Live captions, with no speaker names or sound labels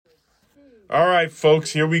All right,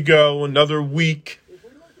 folks, here we go. Another week.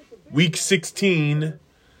 Week 16.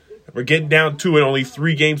 We're getting down to it. Only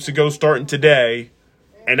 3 games to go starting today.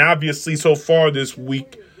 And obviously, so far this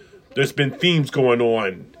week, there's been themes going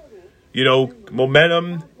on. You know,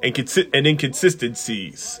 momentum and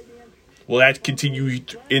inconsistencies. Will that continue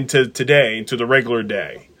into today, into the regular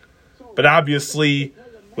day? But obviously,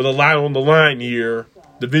 with a lot on the line here,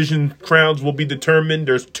 division crowns will be determined.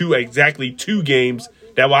 There's exactly two games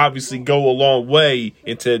that will obviously go a long way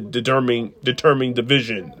into determining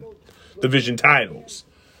division titles.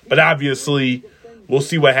 But obviously, we'll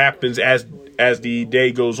see what happens as the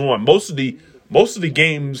day goes on. Most of these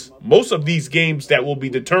games that will be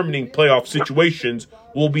determining playoff situations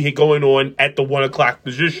will be going on at the 1 o'clock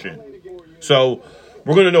position. So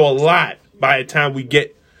we're going to know a lot by the time we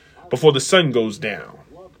get before the sun goes down.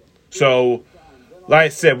 So, like I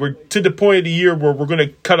said, we're to the point of the year where we're going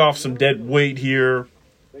to cut off some dead weight here.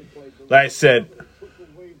 Like I said,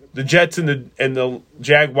 the Jets and the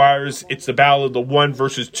Jaguars, it's the battle of the 1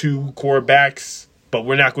 versus 2 quarterbacks. But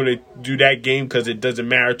we're not going to do that game because it doesn't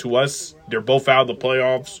matter to us. They're both out of the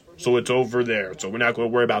playoffs, so it's over there. So we're not going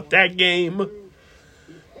to worry about that game.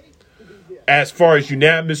 As far as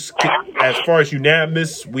unanimous,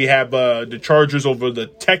 we have the Chargers over the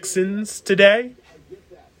Texans today.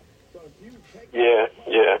 Yeah.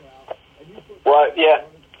 Well, yeah,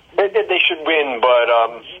 they should win, but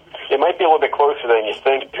it might be a little bit closer than you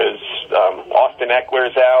think because Austin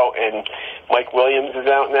Eckler's out and Mike Williams is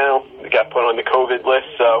out now. They got put on the COVID list,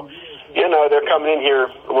 so you know they're coming in here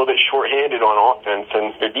a little bit shorthanded on offense,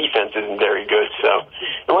 and their defense isn't very good. So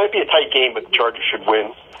it might be a tight game, but the Chargers should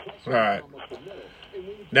win. All right.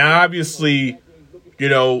 Now, obviously, you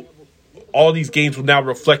know, all these games will now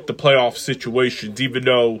reflect the playoff situations, even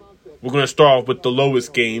though we're going to start off with the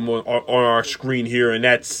lowest game on our screen here, and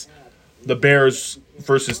that's the Bears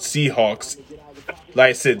versus Seahawks. Like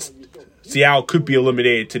I said, Seattle could be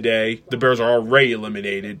eliminated today. The Bears are already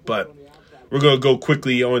eliminated, but we're going to go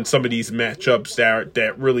quickly on some of these matchups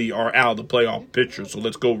that really are out of the playoff picture. So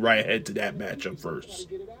let's go right ahead to that matchup first.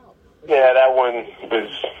 Yeah, that one was,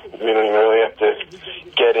 we don't even really have to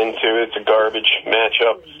get into. It's a garbage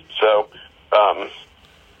matchup. So I'm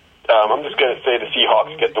just going to say the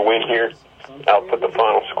Seahawks get the win here. I'll put the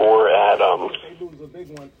final score at, I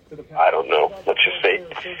don't know, let's just say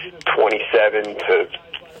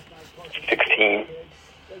 27-16.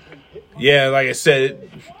 Yeah, like I said,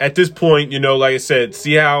 at this point, you know, like I said,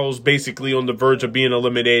 Seattle's basically on the verge of being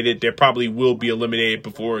eliminated. They probably will be eliminated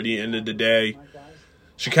before the end of the day.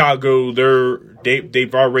 Chicago,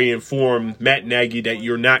 they've already informed Matt Nagy that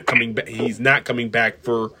you're not coming back. He's not coming back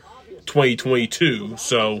for 2022.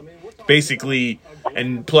 So basically,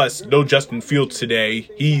 and plus no Justin Fields today.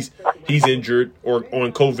 He's injured or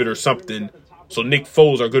on COVID or something. So Nick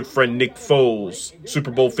Foles, our good friend Nick Foles,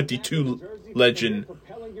 Super Bowl 52 legend,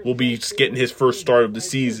 will be getting his first start of the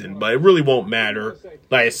season. But it really won't matter.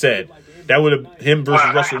 Like I said, him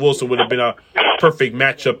versus Russell Wilson would have been a perfect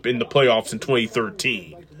matchup in the playoffs in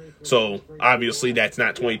 2013. So obviously that's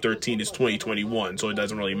not 2013, it's 2021, so it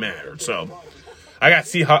doesn't really matter. So I got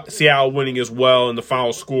Seattle winning as well, and the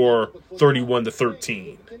final score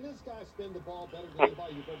 31-13.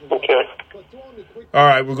 Okay. All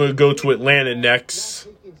right, we're going to go to Atlanta next.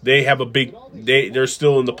 They have they're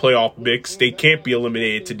still in the playoff mix. They can't be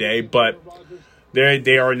eliminated today, but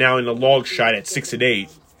they are now in a long shot at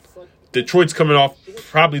 6-8. Detroit's coming off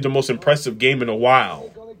probably the most impressive game in a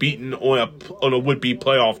while, beaten on a would-be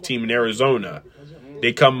playoff team in Arizona.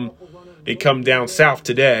 They come down south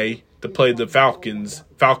today to play the Falcons.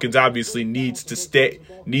 Falcons obviously needs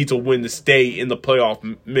a win to stay in the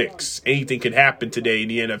playoff mix. Anything could happen today in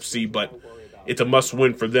the NFC, but it's a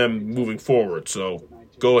must-win for them moving forward. So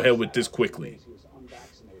go ahead with this quickly.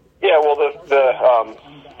 Yeah, well, the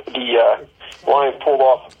Lions pulled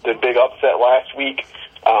off the big upset last week.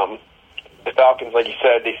 The Falcons, like you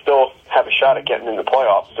said, they still have a shot at getting in the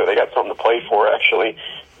playoffs, so they got something to play for, actually.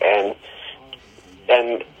 And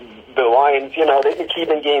the Lions, you know, they've been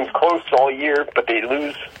keeping games close all year, but they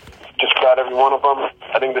lose just about every one of them.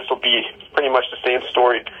 I think this will be pretty much the same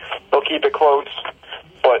story. They'll keep it close,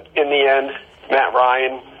 but in the end, Matt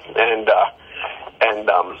Ryan and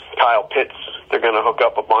Kyle Pitts, they're going to hook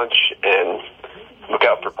up a bunch and look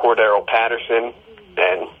out for Cordero Patterson,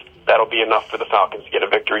 and that'll be enough for the Falcons to get a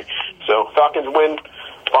victory. So Falcons win,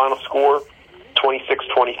 final score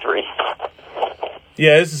 26-23.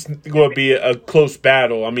 Yeah, this is going to be a close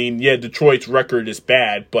battle. I mean, yeah, Detroit's record is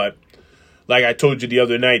bad, but like I told you the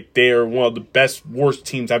other night, they are one of the worst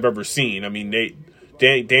teams I've ever seen. I mean,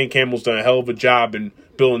 Dan Campbell's done a hell of a job in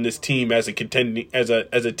building this team as a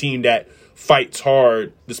team that fights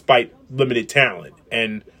hard despite limited talent.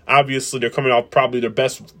 And obviously they're coming off probably their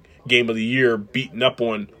best game of the year, beating up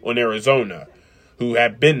on Arizona, who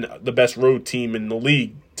have been the best road team in the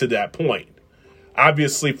league to that point.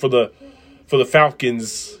 Obviously for the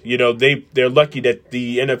Falcons, they're lucky that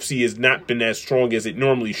the NFC has not been as strong as it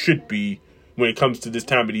normally should be when it comes to this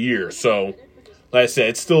time of the year. So, like I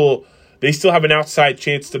said, they still have an outside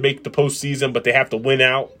chance to make the postseason, but they have to win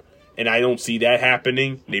out, and I don't see that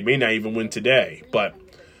happening. They may not even win today, but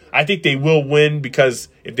I think they will win because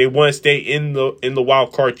if they want to stay in the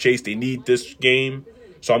wild card chase, they need this game.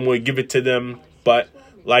 So I'm going to give it to them. But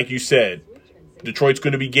like you said, Detroit's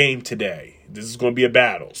going to be game today. This is going to be a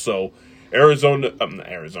battle. So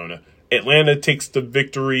Atlanta takes the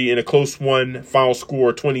victory in a close one. Final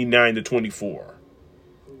score 29-24.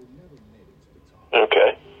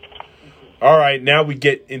 Okay. All right, now we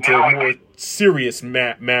get into more serious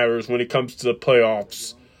matters when it comes to the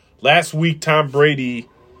playoffs. Last week, Tom Brady,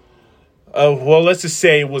 let's just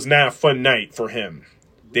say it was not a fun night for him.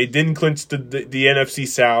 They didn't clinch the NFC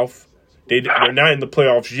South. They're not in the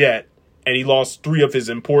playoffs yet, and he lost 3 of his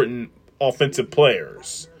important offensive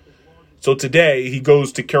players. So today, he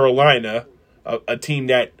goes to Carolina, a team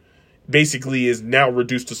that basically is now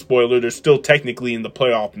reduced to spoiler. They're still technically in the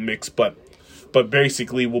playoff mix, but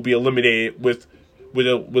basically will be eliminated with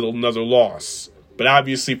another loss. But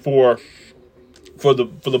obviously for the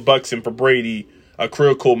Bucs and for Brady, a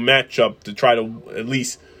critical matchup to try to at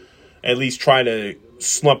least try to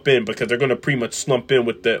slump in, because they're going to pretty much slump in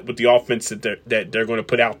with the offense that they're going to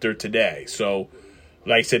put out there today. So,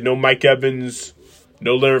 like I said, no Mike Evans,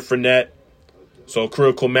 no Leonard Fournette. So a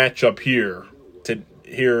critical matchup here.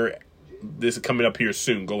 This is coming up here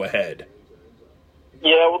soon. Go ahead.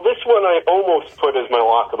 Yeah, well, this one I almost put as my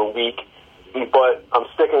lock of the week, but I'm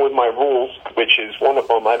sticking with my rules, which is one of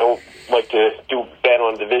them. I don't like to bet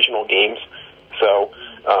on divisional games, so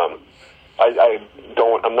I'm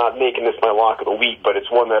not making this my lock of the week, but it's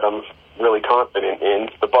one that I'm really confident in.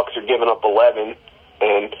 The Bucs are giving up 11,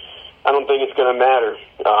 and I don't think it's going to matter.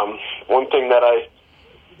 One thing that I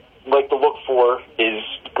like to look for is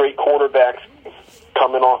great quarterbacks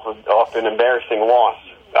coming off an embarrassing loss.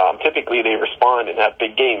 Typically, they respond and have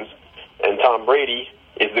big games, and Tom Brady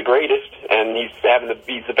is the greatest, and he's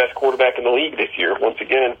the best quarterback in the league this year. Once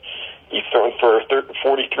again, he's thrown for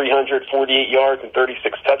 4,348 yards and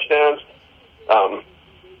 36 touchdowns.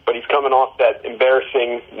 But he's coming off that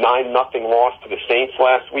embarrassing 9-0 loss to the Saints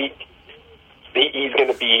last week. He's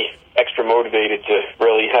going to be extra motivated to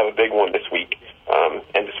really have a big one this week.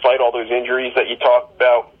 And despite all those injuries that you talked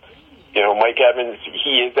about, Mike Evans,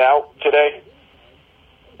 he is out today.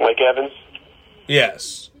 Mike Evans?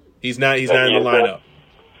 Yes. He's not in the lineup.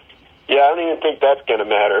 Yeah, I don't even think that's going to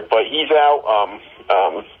matter, but he's out.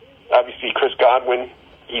 Obviously, Chris Godwin,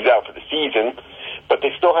 he's out for the season, but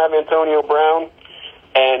they still have Antonio Brown.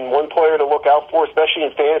 And one player to look out for, especially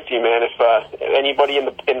in fantasy, man, if anybody in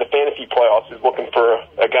the fantasy playoffs is looking for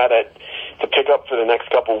a guy to pick up for the next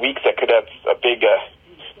couple of weeks that could have a big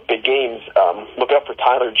games, look out for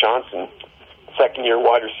Tyler Johnson, second-year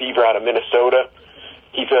wide receiver out of Minnesota.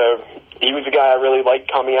 He was a guy I really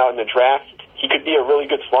liked coming out in the draft. He could be a really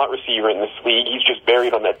good slot receiver in this league. He's just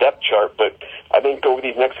buried on that depth chart, but I think over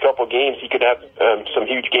these next couple of games, he could have some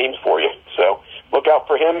huge games for you. So look out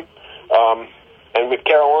for him. And with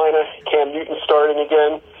Carolina, Cam Newton starting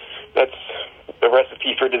again, that's a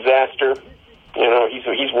recipe for disaster.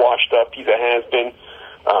 He's washed up. He's a has-been.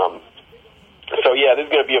 So yeah, this is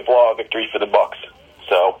going to be a blowout victory for the Bucs.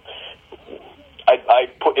 So I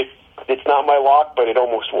put it. It's not my lock, but it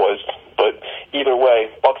almost was. But either way,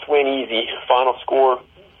 Bucs win easy. Final score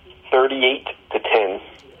 38-10.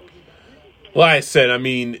 Well, I said,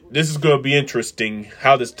 this is going to be interesting.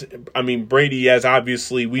 Brady, as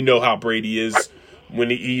obviously we know how Brady is. When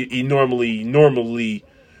he normally,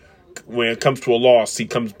 when it comes to a loss, he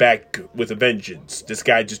comes back with a vengeance. This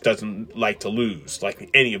guy just doesn't like to lose, like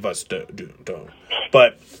any of us do.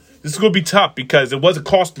 But this is going to be tough because it was a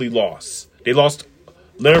costly loss. They lost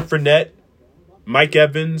Leonard Fournette, Mike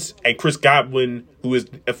Evans, and Chris Godwin, who is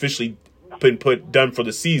officially been done for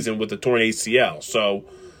the season with a torn ACL. So,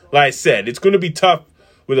 like I said, it's going to be tough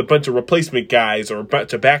with a bunch of replacement guys or a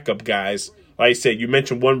bunch of backup guys. Like I said, you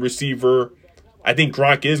mentioned one receiver. I think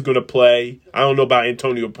Gronk is going to play. I don't know about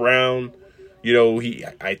Antonio Brown.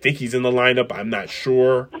 I think he's in the lineup. I'm not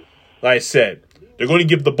sure. Like I said, they're going to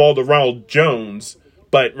give the ball to Ronald Jones,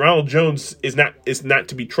 but Ronald Jones is not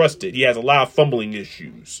to be trusted. He has a lot of fumbling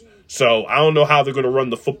issues. So I don't know how they're going to run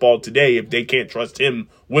the football today if they can't trust him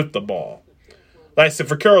with the ball. Like I said,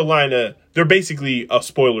 for Carolina, they're basically a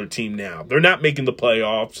spoiler team now. They're not making the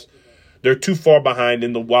playoffs. they're too far behind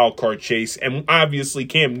in the wild card chase, and obviously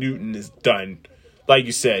Cam Newton is done. Like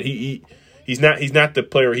you said, he's not the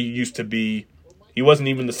player he used to be. He wasn't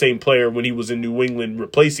even the same player when he was in New England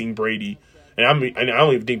replacing Brady, and I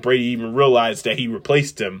don't even think Brady even realized that he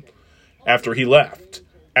replaced him after he left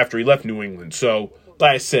New England. So,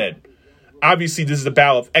 like I said, obviously this is a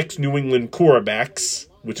battle of ex-New England quarterbacks,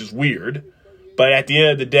 which is weird. But at the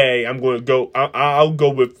end of the day, I'm going to go. I'll go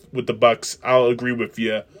with the Bucks. I'll agree with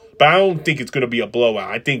you, but I don't think it's going to be a blowout.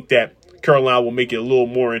 I think that Carolina will make it a little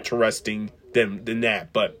more interesting than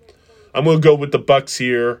that. But I'm going to go with the Bucks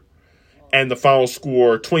here, and the final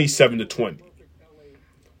score 27-20.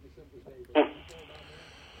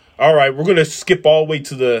 All right, we're going to skip all the way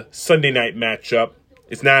to the Sunday night matchup.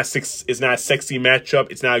 It's not a sexy matchup.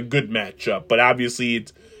 It's not a good matchup, but obviously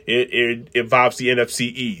it involves the NFC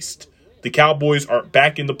East. The Cowboys are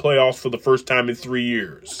back in the playoffs for the first time in 3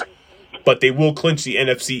 years, but they will clinch the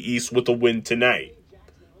NFC East with a win tonight.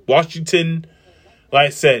 Washington, like I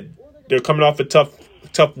said, they're coming off a tough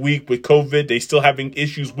week with COVID. They still having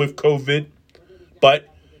issues with COVID, but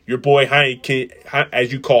your boy Heineken,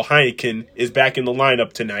 as you call Heineken, is back in the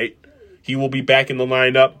lineup tonight. He will be back in the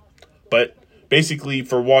lineup, but basically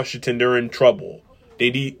for Washington, they're in trouble.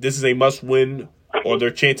 This is a must-win, or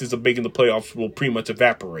their chances of making the playoffs will pretty much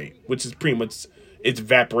evaporate, which is pretty much it's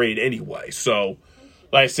evaporated anyway. So,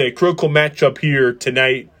 like I said, critical matchup here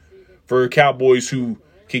tonight for Cowboys who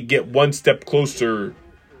can get one step closer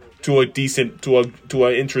to a decent to an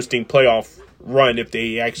interesting playoff run if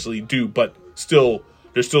they actually do. But still,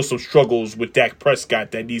 there's still some struggles with Dak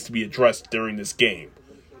Prescott that needs to be addressed during this game.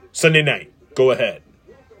 Sunday night, go ahead.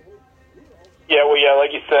 Yeah,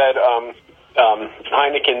 like you said,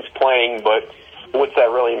 Heineken's playing, but what's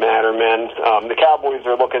that really matter, man? The Cowboys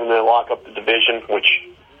are looking to lock up the division, which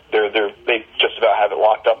they just about have it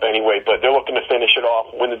locked up anyway. But they're looking to finish it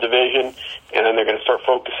off, win the division, and then they're going to start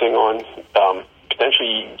focusing on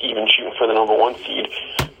potentially even shooting for the number 1 seed.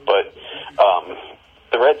 But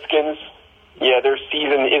the Redskins, their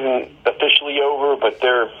season isn't officially over, but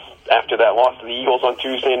they're after that loss to the Eagles on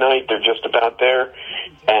Tuesday night, they're just about there.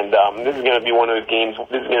 And this is going to be one of those games.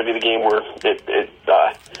 This is going to be the game where it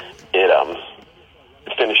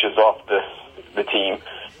finishes off the team.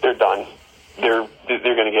 They're done. They're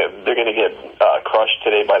going to get crushed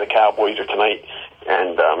today by the Cowboys or tonight,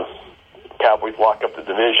 and Cowboys lock up the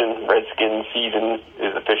division. Redskins season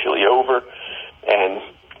is officially over, and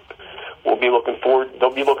they'll be looking forward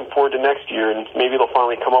to next year, and maybe they'll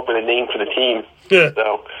finally come up with a name for the team. Yeah.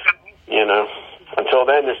 So, until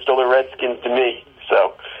then, they're still the Redskins to me.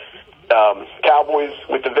 So, Cowboys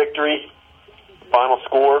with the victory. Final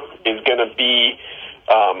score is going to be,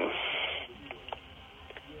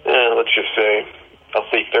 let's just say, I'll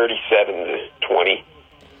say 37-20.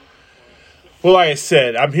 Well, like I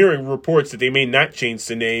said, I'm hearing reports that they may not change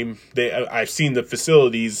the name. I've seen the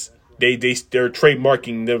facilities. They're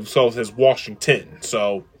trademarking themselves as Washington.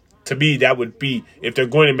 So, to me, that would be, if they're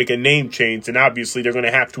going to make a name change, then obviously they're going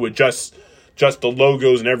to have to adjust the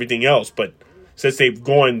logos and everything else. But since they've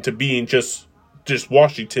gone to being just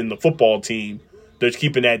Washington, the football team, they're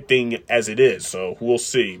keeping that thing as it is. So we'll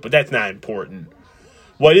see. But that's not important.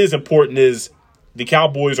 What is important is the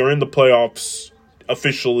Cowboys are in the playoffs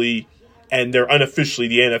officially, and they're unofficially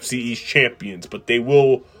the NFC East champions. But they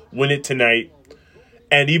will win it tonight.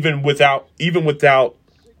 And even without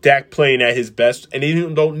Dak playing at his best, and they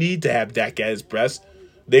don't need to have Dak at his best,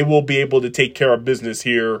 they will be able to take care of business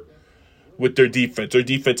here with their defense. Their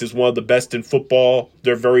defense is one of the best in football.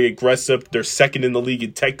 They're very aggressive. They're second in the league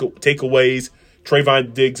in takeaways.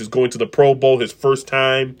 Trayvon Diggs is going to the Pro Bowl his first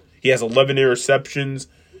time. He has 11 interceptions.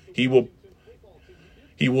 He will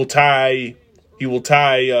tie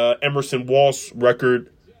Emerson Wall's record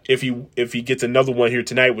if he gets another one here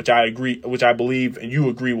tonight, which I believe and you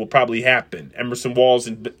agree will probably happen. Emerson Walls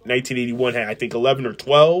in 1981 had, I think, 11 or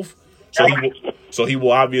 12. So it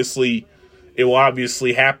will obviously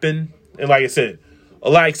happen. And like I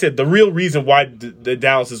said, the real reason why the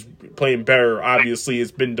Dallas is playing better, obviously,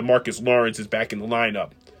 has been DeMarcus Lawrence is back in the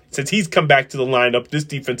lineup. Since he's come back to the lineup, this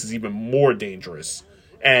defense is even more dangerous.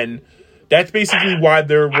 And that's basically why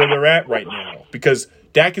they're where they're at right now. Because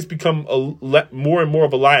Dak has become more and more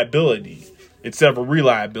of a liability instead of a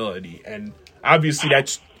reliability. And obviously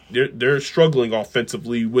they're struggling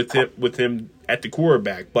offensively with him at the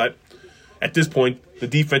quarterback. But at this point, the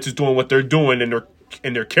defense is doing what they're doing,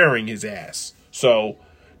 and they're carrying his ass. So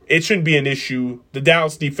it shouldn't be an issue. The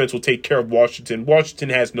Dallas defense will take care of Washington. Washington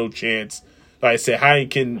has no chance. Like I said,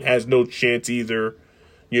 Heineken has no chance either.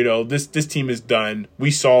 This team is done.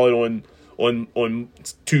 We saw it on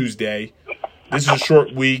Tuesday. This is a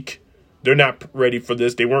short week. They're not ready for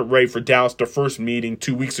this. They weren't ready for Dallas their first meeting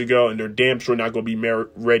 2 weeks ago, and they're damn sure not going to be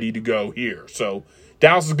ready to go here. So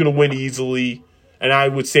Dallas is going to win easily, and I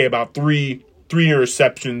would say about three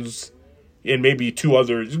interceptions and maybe two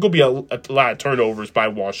others. There's going to be a lot of turnovers by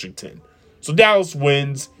Washington. So Dallas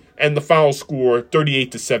wins, and the final score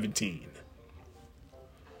 38-17.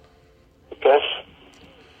 Okay.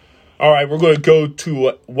 All right, we're going to go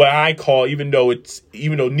to what I call, even though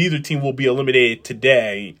neither team will be eliminated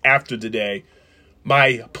today, after today,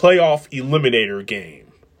 my playoff eliminator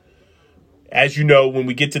game. As you know, when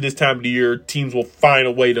we get to this time of the year, teams will find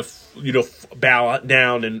a way to, bow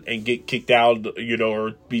down and get kicked out,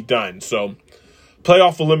 or be done. So,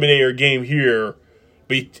 playoff eliminator game here,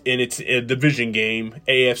 and it's a division game,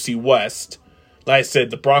 AFC West. Like I said,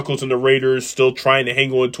 the Broncos and the Raiders still trying to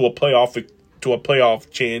hang on to a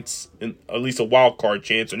playoff chance, and at least a wild card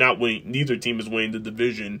chance. Or not winning. Neither team is winning the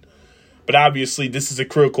division, but obviously this is a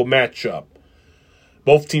critical matchup.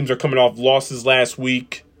 Both teams are coming off losses last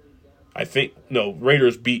week.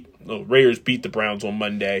 Raiders beat the Browns on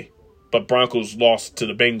Monday, but Broncos lost to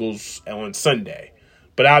the Bengals on Sunday.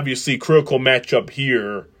 But obviously, critical matchup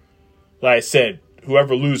here. Like I said,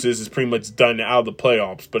 whoever loses is pretty much done out of the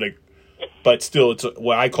playoffs. But still, it's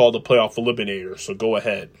what I call the playoff eliminator. So go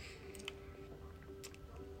ahead.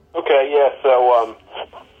 Okay, yeah. So,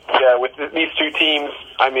 with these two teams,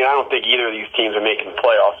 I don't think either of these teams are making the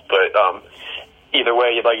playoffs. But either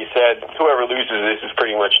way, like you said, whoever loses this is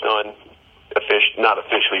pretty much done. Not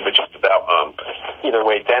officially, but just about. Either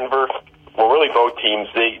way, Denver. Well, really, both teams.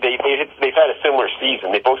 They've had a similar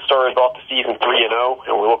season. They both started off the season 3-0,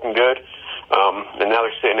 and we're looking good. And now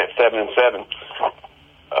they're sitting at 7-7.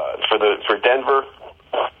 For Denver,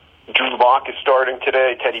 Drew Lock is starting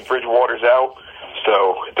today. Teddy Bridgewater's out,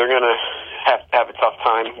 so they're gonna have a tough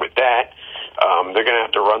time with that. They're gonna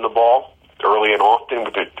have to run the ball early and often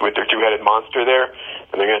with their two-headed monster there,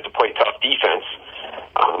 and they're gonna have to play tough defense.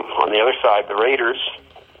 On the other side, the Raiders,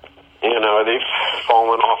 they've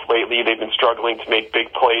fallen off lately. They've been struggling to make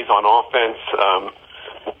big plays on offense,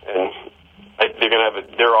 and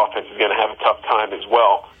their offense is going to have a tough time as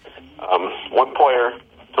well. One player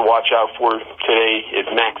to watch out for today is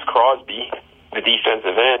Max Crosby, the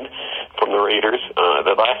defensive end from the Raiders.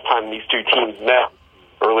 The last time these two teams met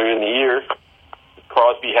earlier in the year,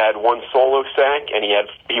 Crosby had one solo sack, and he had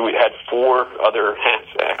four other half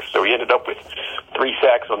sacks. So he ended up with 3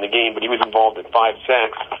 sacks on the game, but he was involved in 5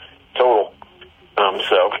 sacks total.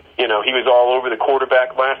 He was all over the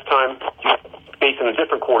quarterback last time. He's facing a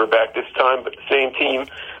different quarterback this time, but the same team,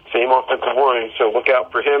 same offensive line. So look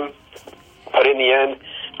out for him. But in the end,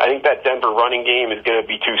 I think that Denver running game is going to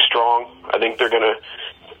be too strong. I think Javonte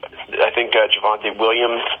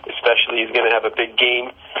Williams, especially, is going to have a big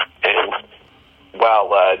game. And while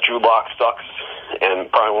Drew Lock sucks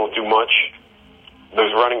and probably won't do much,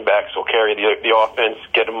 those running backs will carry the offense,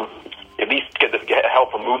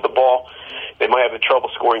 help them move the ball. They might have trouble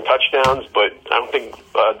scoring touchdowns, but I don't think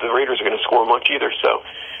the Raiders are going to score much either. So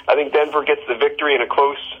I think Denver gets the victory in a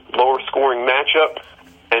close, lower-scoring matchup,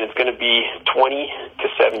 and it's going to be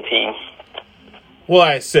 20-17. Well,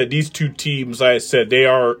 I said, these two teams, they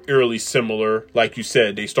are eerily similar. Like you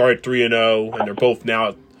said, they started 3-0, and they're both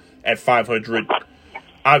now at 500.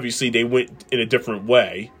 Obviously, they went in a different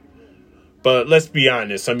way. But let's be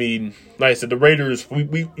honest. Like I said, the Raiders. I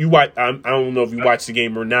don't know if you watched the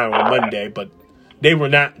game or not on Monday, but they were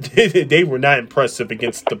not. They were not impressive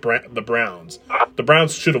against the Browns. The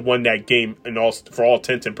Browns should have won that game for all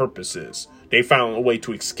intents and purposes. They found a way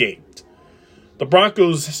to escape. The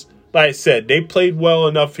Broncos, like I said, they played well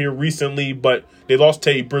enough here recently, but they lost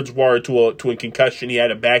Teddy Bridgewater to a concussion. He had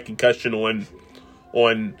a bad concussion on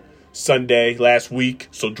Sunday last week,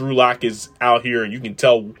 so Drew Lock is out here, and you can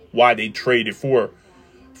tell why they traded for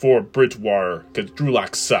Bridgewater, because Drew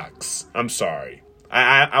Lock sucks. I'm sorry.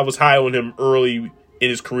 I was high on him early in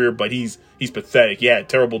his career, but he's pathetic. He had a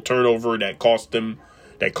terrible turnover that cost him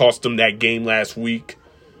that game last week,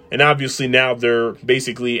 and obviously now they're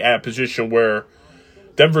basically at a position where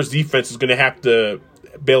Denver's defense is going to have to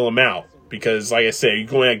bail him out. Because, like I said, you're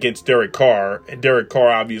going against Derek Carr, and Derek Carr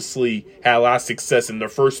obviously had a lot of success in their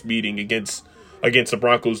first meeting against the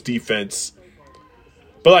Broncos defense.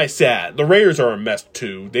 But like I said, the Raiders are a mess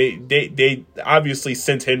too. They obviously,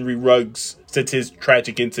 since his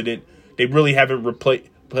tragic incident, they really haven't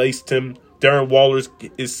replaced him. Darren Waller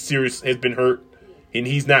has been hurt, and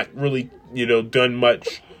he's not really done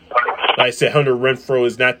much. Like I said, Hunter Renfrow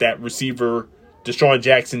is not that receiver. Deshaun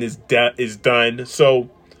Jackson is done. So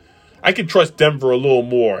I can trust Denver a little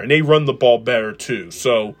more, and they run the ball better too.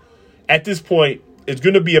 So at this point, it's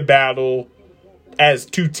going to be a battle, as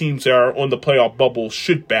two teams that are on the playoff bubble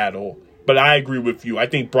should battle. but I agree with you. I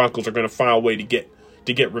think Broncos are going to find a way to get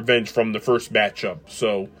revenge from the first matchup.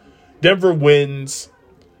 So Denver wins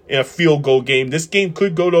in a field goal game. This game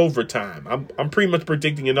could go to overtime. I'm pretty much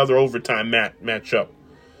predicting another overtime matchup,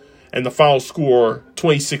 and the final score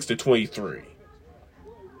 26-23.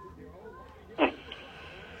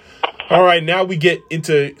 All right, now we get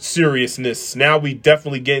into seriousness. Now we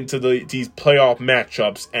definitely get into these playoff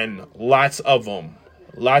matchups, and lots of them.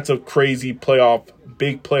 Lots of crazy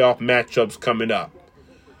big playoff matchups coming up.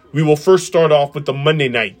 We will first start off with the Monday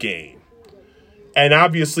night game. And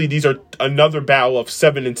obviously, these are another battle of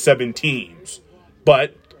 7-7 teams,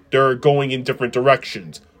 but they're going in different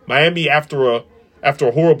directions. Miami, after a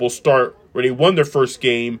horrible start where they won their first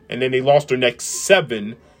game and then they lost their next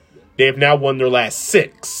 7, they have now won their last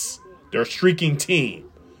 6. They're a streaking team.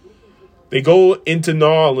 They go into New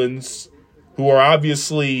Orleans, who are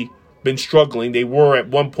obviously been struggling. They were at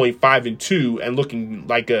 1.5-2 and looking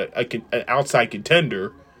like an outside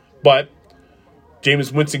contender, but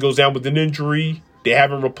Jameis Winston goes down with an injury. They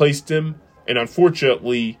haven't replaced him, and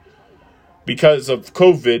unfortunately, because of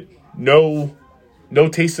COVID, no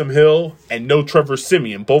Taysom Hill and no Trevor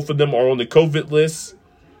Siemian. Both of them are on the COVID list.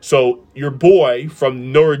 So your boy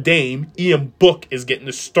from Notre Dame, Ian Book, is getting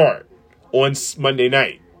the start on Monday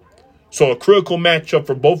night. So a critical matchup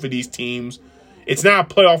for both of these teams. It's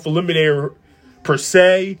not a playoff eliminator per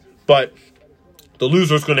se, but the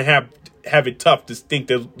loser's going to have it tough to think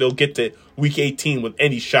that they'll get to Week 18 with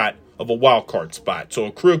any shot of a wild card spot. So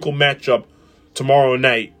a critical matchup tomorrow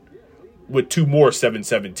night with 2 more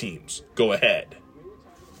 7-7 teams. Go ahead.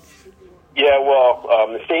 Yeah, well,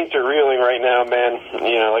 the Saints are reeling right now, man.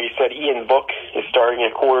 You know, like you said, Ian Book is starting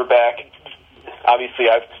at quarterback. Obviously,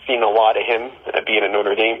 I've seen a lot of him being a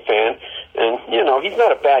Notre Dame fan. And, you know, he's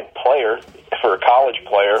not a bad player for a college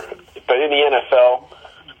player. But in the NFL,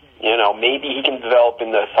 you know, maybe he can develop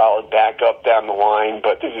into a solid backup down the line.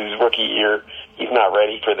 But this is his rookie year. He's not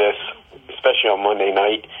ready for this, especially on Monday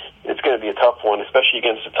night. It's going to be a tough one, especially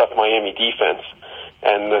against a tough Miami defense.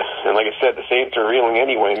 And like I said, the Saints are reeling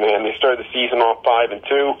anyway, man. They started the season off 5-2,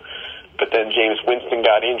 but then Jameis Winston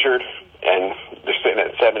got injured, and they're sitting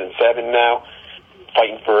at 7-7 now,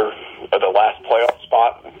 fighting for the last playoff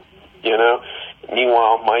spot. You know.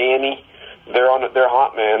 Meanwhile, Miami, they're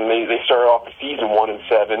hot, man. They started off the season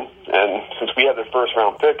 1-7, and since we had their first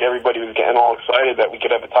round pick, everybody was getting all excited that we could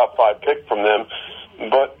have a top 5 pick from them.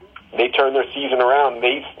 But they turned their season around.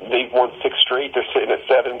 They've won 6 straight. They're sitting at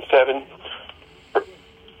 7-7.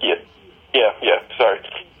 Yeah. Sorry.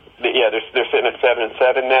 They're sitting at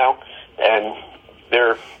 7-7 now, and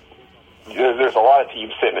there's a lot of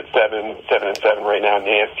teams sitting at 7-7 right now in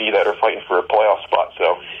the AFC that are fighting for a playoff spot.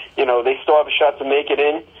 So, you know, they still have a shot to make it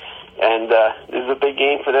in, and this is a big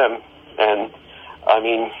game for them. And I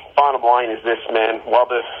mean, bottom line is this, man. While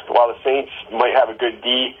the Saints might have a good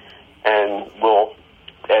D and will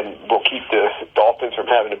keep the Dolphins from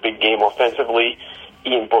having a big game offensively,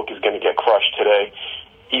 Ian Book is going to get crushed today.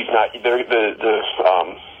 He's not.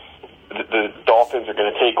 The Dolphins are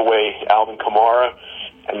going to take away Alvin Kamara,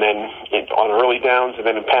 and then on early downs, and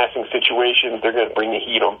then in passing situations, they're going to bring the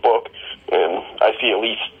heat on Book. And I see at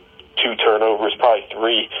least 2 turnovers, probably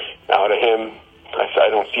 3 out of him. I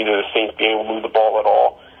don't see the Saints being able to move the ball at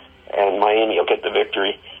all, and Miami will get the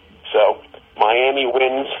victory. So Miami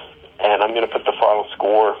wins, and I'm going to put the final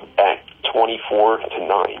score at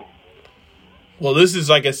 24-9. Well, this is,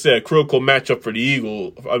 like I said, a critical matchup for the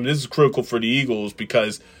Eagles. I mean, this is critical for the Eagles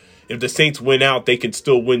because if the Saints win out, they can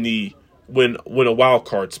still win a wild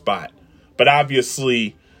card spot. But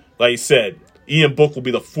obviously, like I said, Ian Book will be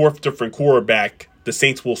the 4th different quarterback the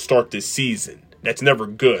Saints will start this season. That's never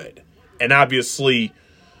good. And obviously,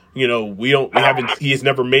 you know, he has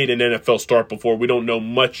never made an NFL start before. We don't know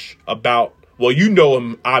much about. Well, you know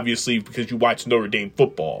him obviously because you watch Notre Dame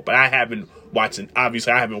football, but I haven't watched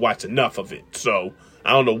enough of it. So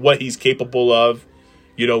I don't know what he's capable of.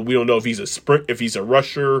 You know, we don't know if he's a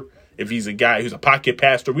rusher, if he's a guy who's a pocket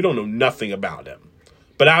passer. We don't know nothing about him.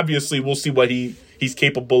 But obviously we'll see what he's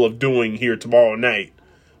capable of doing here tomorrow night.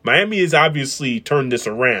 Miami has obviously turned this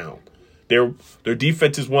around. Their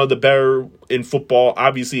defense is one of the better in football.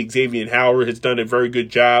 Obviously Xavier Howard has done a very good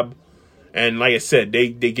job. And like I said, they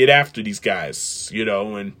get after these guys, you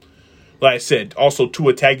know, and like I said, also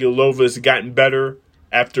Tua Tagovailoa has gotten better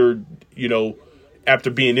after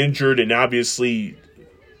being injured and obviously,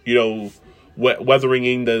 you know,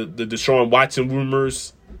 weathering the Deshaun Watson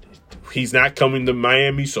rumors. He's not coming to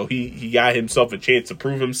Miami, so he got himself a chance to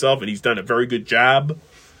prove himself, and he's done a very good job.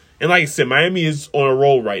 And like I said, Miami is on a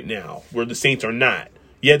roll right now, where the Saints are not.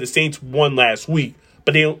 Yeah, the Saints won last week,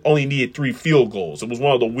 but they only needed 3 field goals. It was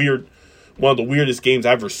one of the one of the weirdest games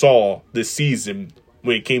I ever saw this season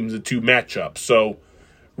when it came to two matchups. So,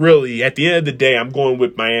 really, at the end of the day, I'm going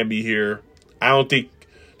with Miami here. I don't think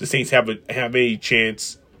the Saints have any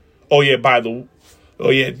chance.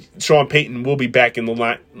 Sean Payton will be back in the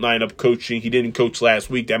lineup coaching. He didn't coach last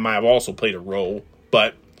week. That might have also played a role.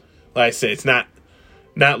 But, like I said, it's not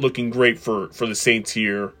looking great for the Saints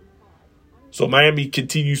here. So Miami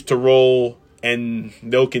continues to roll, and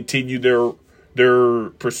they'll continue their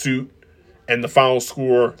pursuit. And the final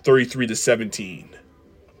score, 33-17.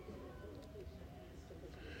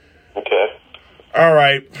 Okay. All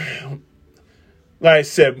right. Like I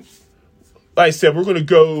said, we're going to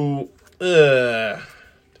go...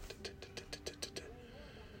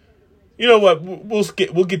 you know what?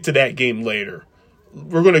 We'll get to that game later.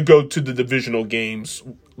 We're going to go to the divisional games.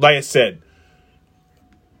 Like I said,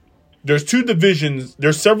 there's two divisions.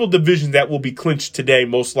 There's several divisions that will be clinched today,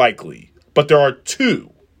 most likely. But there are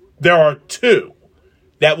two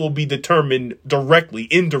that will be determined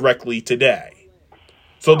indirectly today.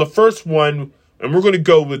 So the first one, and we're going to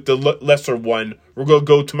go with the lesser one. We're going to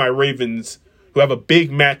go to my Ravens, who have a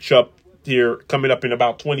big matchup here coming up in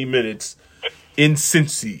about 20 minutes in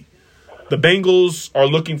Cincy. The Bengals are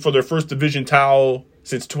looking for their first division title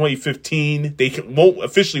since 2015. They won't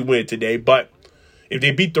officially win it today, but if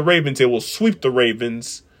they beat the Ravens, they will sweep the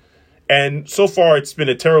Ravens. And so far, it's been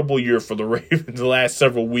a terrible year for the Ravens the last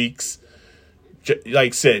several weeks. Like I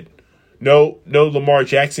said, no Lamar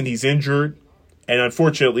Jackson. He's injured. And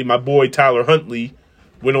unfortunately, my boy Tyler Huntley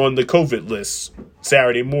went on the COVID list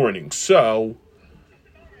Saturday morning. So,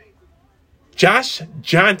 Josh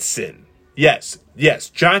Johnson. Yes,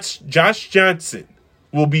 Josh Johnson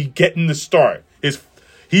will be getting the start.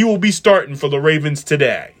 He will be starting for the Ravens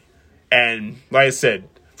today. And like I said,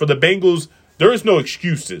 for the Bengals, there is no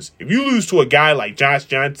excuses. If you lose to a guy like Josh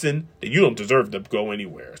Johnson, then you don't deserve to go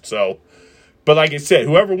anywhere. So, but like I said,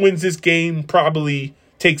 whoever wins this game probably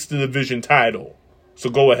takes the division title. So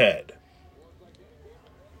go ahead.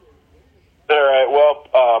 All right. Well,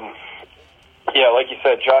 yeah, like you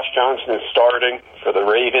said, Josh Johnson is starting for the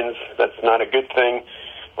Ravens. That's not a good thing.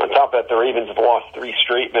 On top of that, the Ravens have lost 3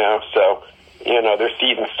 straight now, so, their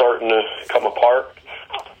season's starting to come apart.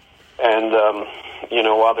 And,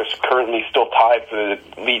 while they're currently still tied for the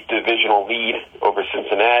divisional lead over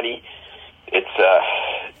Cincinnati, it's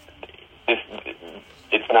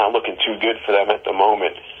not looking too good for them at the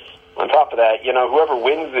moment. On top of that, whoever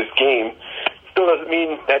wins this game still doesn't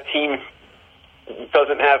mean that team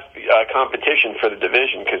doesn't have competition for the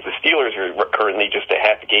division, because the Steelers are currently just a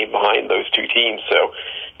half a game behind those two teams. So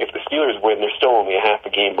if the Steelers win, they're still only a half a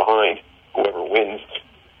game behind whoever wins,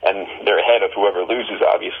 and they're ahead of whoever loses,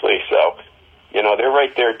 obviously. So, they're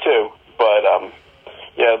right there too. But,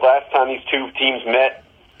 last time these two teams met,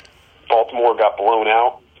 Baltimore got blown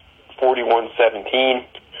out 41-17,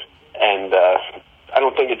 and I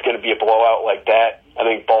don't think it's going to be a blowout like that. I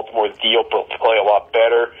think Baltimore's D will play a lot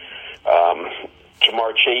better.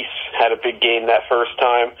 Jamar Chase had a big game that first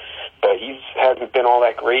time, but he hasn't been all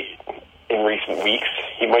that great in recent weeks.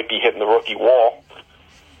 He might be hitting the rookie wall,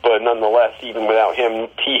 but nonetheless, even without him,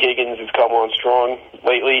 T. Higgins has come on strong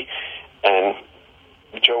lately, and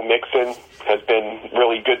Joe Mixon has been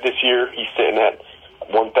really good this year. He's sitting at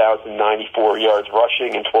 1,094 yards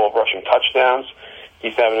rushing and 12 rushing touchdowns.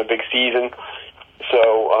 He's having a big season.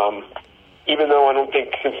 So even though I don't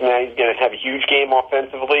think Cincinnati's going to have a huge game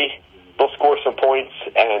offensively, they'll score some points.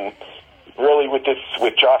 And really, with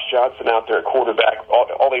Josh Johnson out there at quarterback,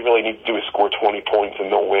 all they really need to do is score 20 points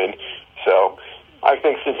and they'll win. So I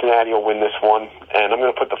think Cincinnati will win this one, and I'm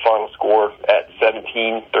going to put the final score at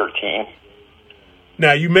 17-13.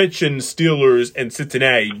 Now, you mentioned Steelers and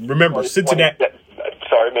Cincinnati. Remember, Cincinnati...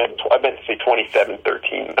 Sorry, man. I meant to say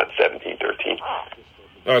 27-13, not 17-13.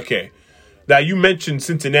 Okay. Now, you mentioned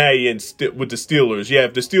Cincinnati and with the Steelers. Yeah,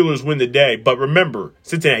 if the Steelers win the day. But remember,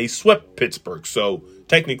 Cincinnati swept Pittsburgh, so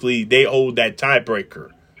technically they hold that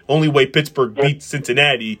tiebreaker. Only way Pittsburgh beats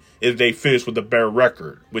Cincinnati is they finish with a better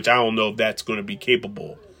record, which I don't know if that's going to be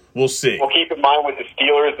capable. We'll see. Well, keep in mind with the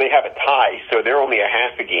Steelers, they have a tie, so they're only a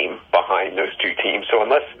half a game behind those two teams. So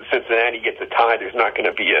unless Cincinnati gets a tie, they're not going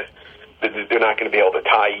to be able to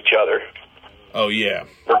tie each other. Oh, yeah.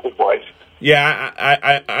 Record-wise. Yeah,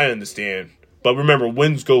 I understand. But remember,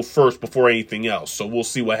 wins go first before anything else, so we'll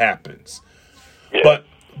see what happens. Yeah.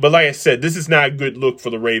 But like I said, this is not a good look for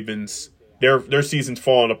the Ravens. Their season's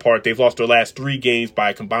falling apart. They've lost their last 3 games by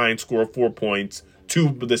a combined score of 4 points,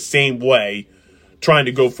 2 the same way, trying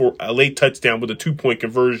to go for a late touchdown with a 2-point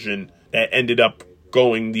conversion that ended up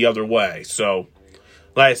going the other way. So,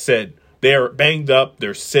 like I said, they're banged up,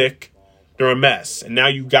 they're sick, they're a mess. And now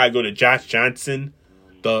you got to go to Josh Johnson,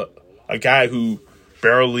 a a guy who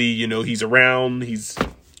barely, he's around. He's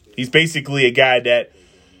basically a guy that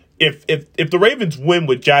if the Ravens win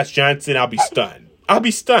with Josh Johnson, I'll be stunned.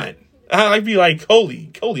 I'd be like,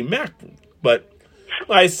 holy mackerel. But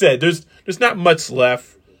like I said, there's not much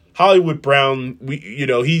left. Hollywood Brown,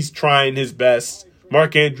 he's trying his best.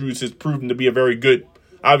 Mark Andrews has proven to be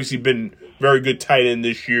obviously been very good tight end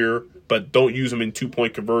this year, but don't use him in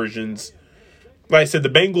 2-point conversions. Like I said, the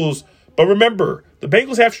Bengals, but remember, the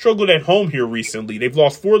Bengals have struggled at home here recently. They've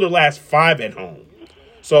lost 4 of their last 5 at home.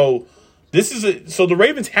 So so the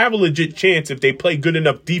Ravens have a legit chance if they play good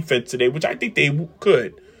enough defense today, which I think they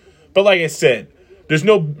could. But like I said, there's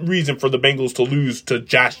no reason for the Bengals to lose to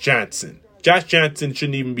Josh Johnson. Josh Johnson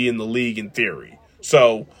shouldn't even be in the league in theory.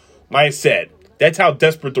 So, like I said, that's how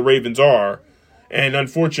desperate the Ravens are. And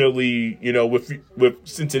unfortunately, with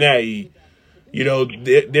Cincinnati,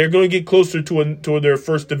 they're going to get closer to their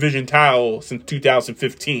first division title since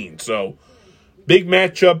 2015. So, big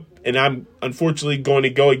matchup, and I'm unfortunately going to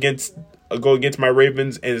go against my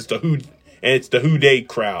Ravens, and it's the Who Dey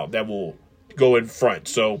crowd that will go in front.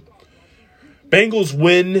 So, Bengals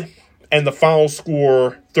win, and the final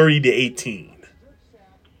score 30-18.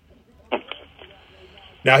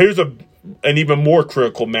 Now here's an even more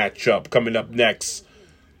critical matchup coming up next.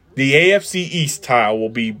 The AFC East title will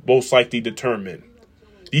be most likely determined.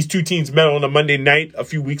 These two teams met on a Monday night a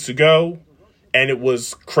few weeks ago, and it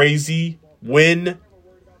was crazy.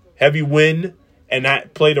 Heavy win, and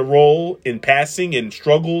that played a role in passing and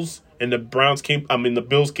struggles, and the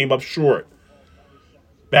Bills came up short.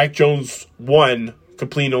 Mac Jones won,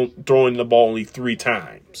 throwing the ball only 3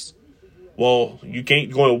 times. Well, you can't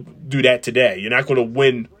go do that today. You're not going to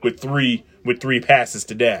win with three passes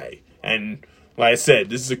today. And like I said,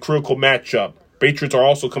 this is a critical matchup. Patriots are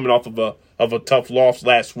also coming off of a tough loss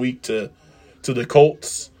last week to the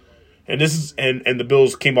Colts, and the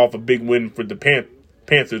Bills came off a big win for the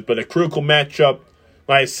Panthers. But a critical matchup.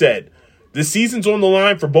 Like I said, the season's on the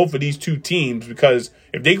line for both of these two teams, because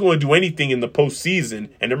if they're going to do anything in the postseason,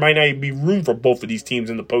 and there might not even be room for both of these teams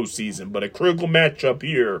in the postseason, but a critical matchup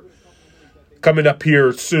here, coming up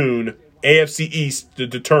here soon, AFC East to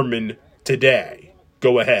determine today.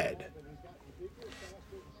 Go ahead.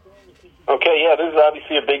 Okay, yeah, this is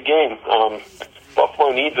obviously a big game.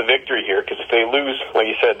 Buffalo needs a victory here, because if they lose, like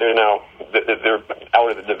you said, they're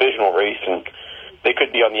out of the divisional race, and they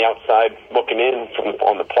could be on the outside looking in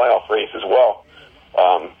on the playoff race as well.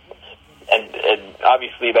 And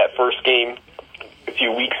obviously that first game a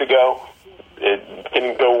few weeks ago, it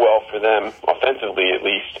didn't go well for them, offensively at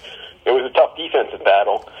least. It was a tough defensive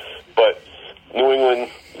battle, but New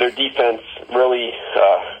England, their defense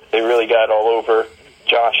they really got all over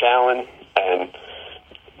Josh Allen, and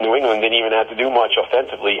New England didn't even have to do much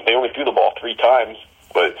offensively. They only threw the ball 3 times,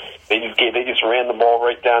 but they just ran the ball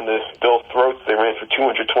right down the Bills' throats. They ran for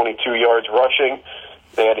 222 yards rushing.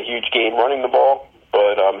 They had a huge game running the ball,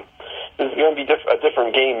 but this is going to be a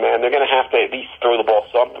different game, man. They're going to have to at least throw the ball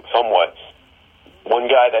somewhat. One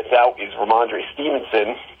guy that's out is Ramondre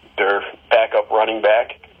Stevenson, their backup running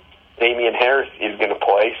back. Damian Harris is going to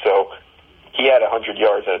play, so he had 100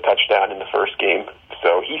 yards and a touchdown in the first game.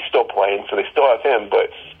 So he's still playing, so they still have him, but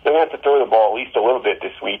they're going to have to throw the ball at least a little bit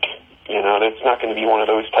this week. It's not going to be one of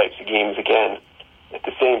those types of games again. At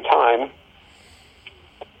the same time,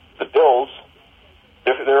 the Bills,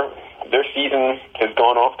 their season has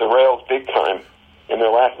gone off the rails big time. In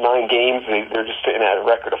their last 9 games, they're just sitting at a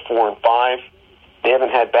record of 4-5. They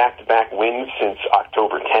haven't had back-to-back wins since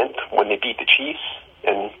October 10th when they beat the Chiefs,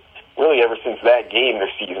 and really ever since that game,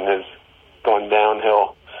 their season has gone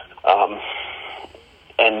downhill.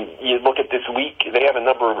 And you look at this week, they have a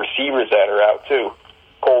number of receivers that are out too.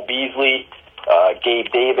 Cole Beasley,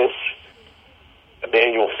 Gabe Davis,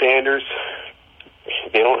 Emmanuel Sanders.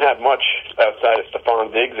 They don't have much outside of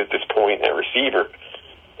Stephon Diggs at this point at receiver,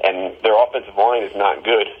 and their offensive line is not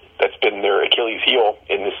good. That's been their Achilles heel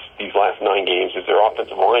in these last 9 games. Is their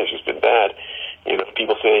offensive line has just been bad.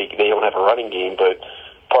 People say they don't have a running game, but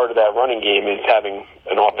part of that running game is having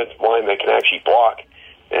an offensive line that can actually block,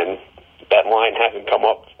 and that line hasn't come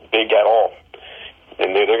up big at all.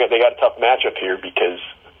 And they got a tough matchup here because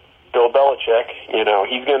Bill Belichick,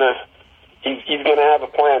 he's gonna have a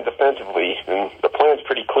plan defensively, and the plan's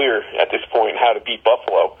pretty clear at this point how to beat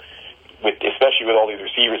Buffalo, especially with all these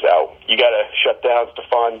receivers out. You got to shut down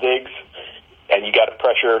Stephon Diggs, and you got to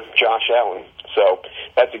pressure Josh Allen. So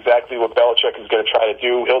that's exactly what Belichick is going to try to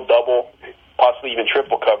do. He'll double, possibly even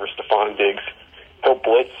triple cover Stephon Diggs. He'll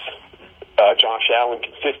blitz Josh Allen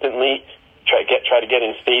consistently. Try to get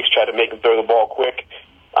in his face, try to make him throw the ball quick.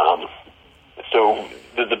 So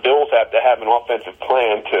the Bills have to have an offensive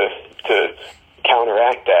plan to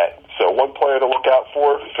counteract that. So one player to look out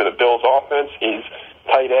for the Bills' offense is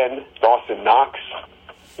tight end Dawson Knox.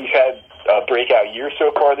 He's had a breakout year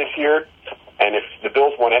so far this year, and if the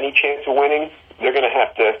Bills want any chance of winning, they're going to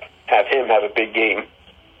have him have a big game.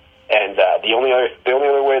 And the only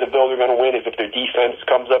other way the Bills are going to win is if their defense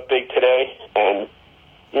comes up big today. And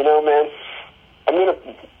you know, man, I'm gonna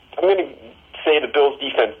say the Bills'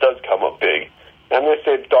 defense does come up big. I'm going to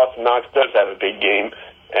say Dawson Knox does have a big game,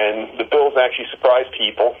 and the Bills actually surprise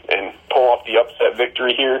people and pull off the upset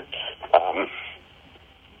victory here.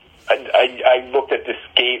 I looked at this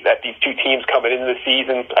game, at these two teams coming into the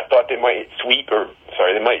season. I thought they might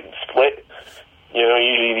they might split. You know,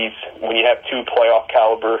 usually when you have two playoff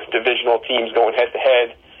caliber divisional teams going head to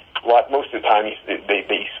head, most of the time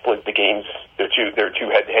they split the games. They're two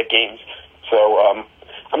head to head games. So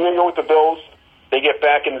I'm going to go with the Bills. They get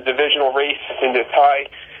back in the divisional race, in the tie,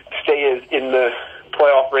 stay in the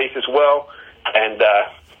playoff race as well, and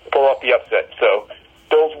pull off the upset. So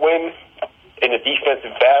Bills win in a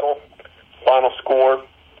defensive battle. Final score,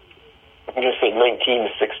 I'm going to say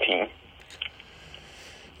 19-16.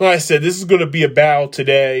 Like I said, this is going to be a battle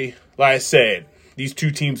today. Like I said, these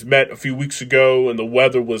two teams met a few weeks ago, and the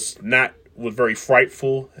weather was very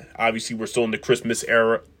frightful. Obviously, we're still in the Christmas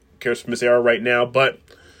era right now. But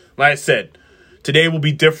like I said, today will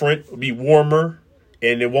be different. It'll be warmer,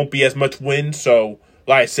 and it won't be as much wind. So,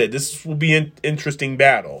 like I said, this will be an interesting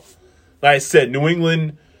battle. Like I said, New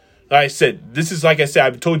England. Like I said, this is, like I said,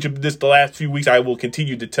 I've told you this the last few weeks. I will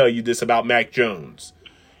continue to tell you this about Mac Jones.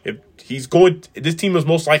 This team is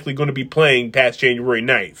most likely going to be playing past January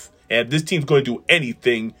 9th. And if this team's going to do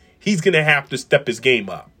anything, he's going to have to step his game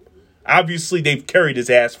up. Obviously, they've carried his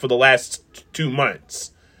ass for the last 2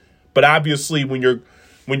 months. But obviously, when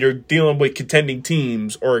you're dealing with contending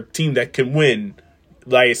teams or a team that can win,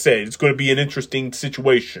 like I said, it's going to be an interesting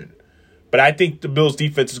situation. But I think the Bills'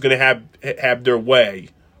 defense is going to have their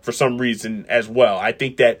way for some reason as well. I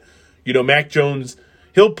think that, Mac Jones,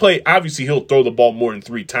 he'll throw the ball more than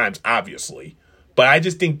 3 times, obviously. But I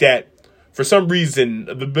just think that for some reason,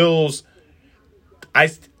 the Bills,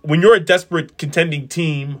 when you're a desperate contending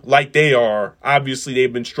team like they are, obviously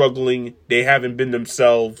they've been struggling. They haven't been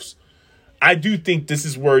themselves. I do think this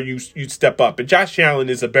is where you step up. And Josh Allen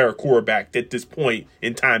is a better quarterback at this point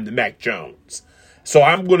in time than Mac Jones. So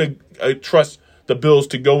I'm going to trust the Bills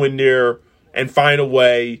to go in there and find a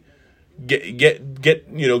way, get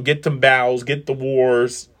some battles, get the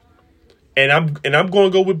wars, and I'm going to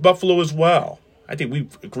go with Buffalo as well. I think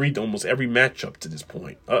we've agreed to almost every matchup to this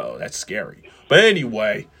point. Uh-oh, that's scary. But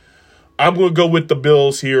anyway, I'm going to go with the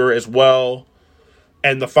Bills here as well,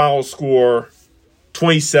 and the final score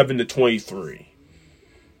 27-23.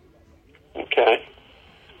 Okay.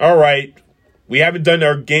 All right, we haven't done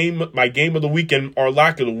my game of the week and our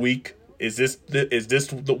lock of the week. Is this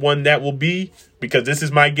the one that will be? Because this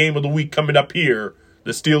is my game of the week coming up here.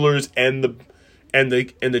 The Steelers and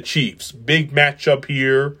the Chiefs. Big matchup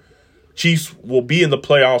here. Chiefs will be in the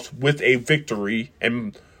playoffs with a victory,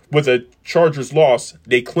 and with a Chargers loss,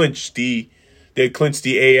 they clinched the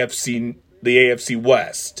AFC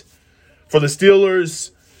West. For the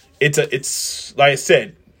Steelers, it's like I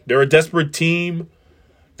said, they're a desperate team.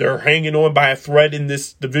 They're hanging on by a thread in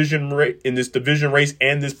this division race and this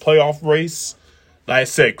playoff race. Like I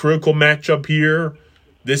said, critical matchup here.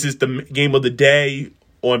 This is the game of the day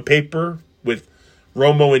on paper with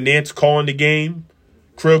Romo and Nance calling the game.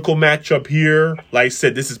 Critical matchup here. Like I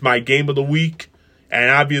said, this is my game of the week. And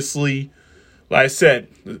obviously, like I said,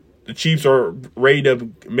 the Chiefs are ready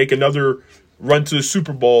to make another run to the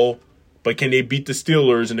Super Bowl. But can they beat the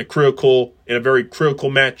Steelers in a very critical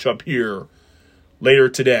matchup here later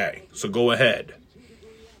today? So go ahead.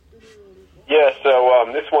 Yeah, so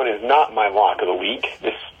this one is not my lock of the week,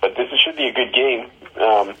 but this should be a good game.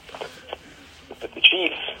 But the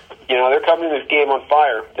Chiefs, they're coming to this game on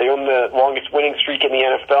fire. They own the longest winning streak in the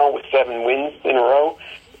NFL with 7 wins in a row.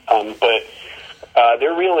 But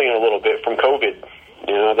they're reeling a little bit from COVID.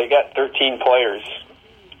 They got 13 players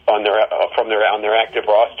on their active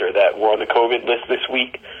roster that were on the COVID list this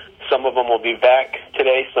week. Some of them will be back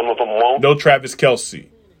today. Some of them won't. No Travis Kelce.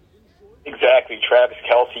 Exactly. Travis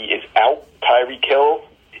Kelce is out. Tyreek Hill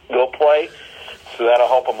will play, so that'll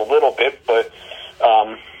help them a little bit. But,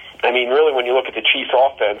 really, when you look at the Chiefs'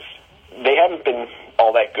 offense, they haven't been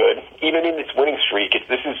all that good. Even in this winning streak,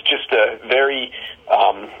 this is just a very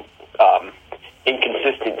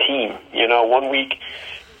inconsistent team. 1 week,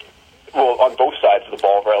 on both sides of the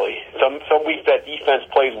ball, really. Some weeks that defense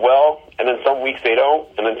plays well, and then some weeks they don't,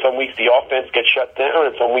 and then some weeks the offense gets shut down,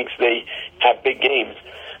 and some weeks they have big games.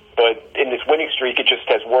 But in this winning streak, it just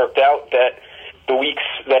has worked out that the weeks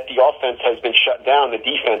that the offense has been shut down, the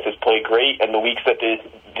defense has played great, and the weeks that the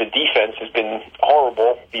defense has been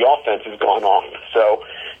horrible, the offense has gone off. So,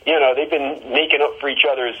 they've been making up for each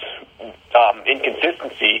other's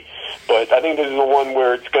inconsistency, but I think this is the one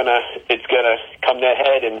where it's gonna come to a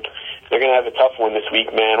head, and they're gonna have a tough one this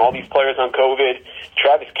week, man. All these players on COVID,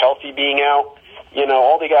 Travis Kelce being out,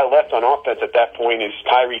 all they got left on offense at that point is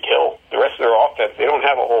Tyreek Hill. The rest of their offense, they don't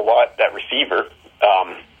have a whole lot. That receiver,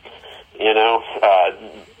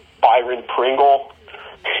 Byron Pringle,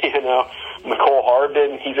 Mecole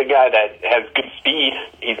Hardman. He's a guy that has good speed.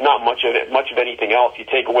 He's not much of anything else. You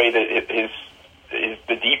take away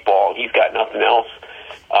the deep ball, he's got nothing else.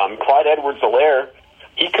 Clyde Edwards-Helaire,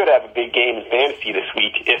 he could have a big game in fantasy this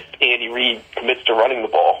week if Andy Reid commits to running the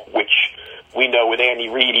ball, which we know with Andy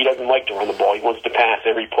Reid, he doesn't like to run the ball. He wants to pass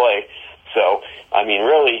every play. So,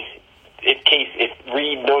 really, if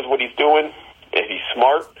Reid knows what he's doing, if he's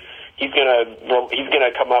smart, he's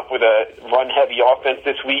gonna come up with a run-heavy offense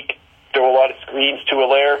this week, throw a lot of screens to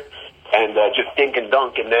Helaire, and just dink and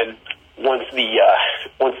dunk. And then once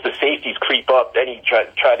the safeties creep up, then he try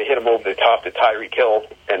to hit them over the top to Tyreek Hill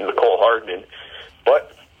and Mecole Hardman.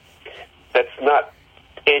 But that's not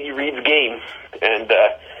Andy Reid's game. And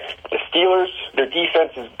the Steelers, their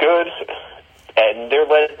defense is good, and they're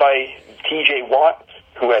led by T.J. Watt,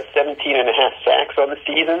 who has 17.5 sacks on the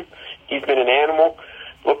season. He's been an animal.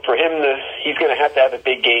 Look for him he's going to have a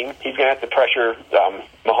big game. He's going to have to pressure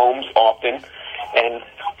Mahomes often, and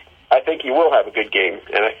I think he will have a good game.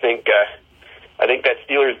 And I think that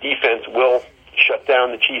Steelers defense will shut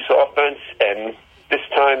down the Chiefs offense, and this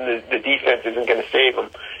time the defense isn't going to save them.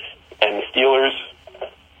 And the Steelers,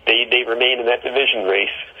 they remain in that division race.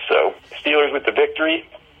 So Steelers with the victory,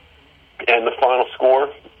 and the final score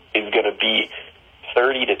is going to be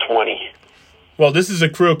 30-20. Well, this is a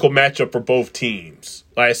critical matchup for both teams.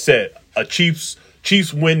 Like I said, a Chiefs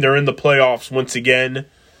win, they're in the playoffs once again.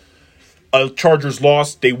 A Chargers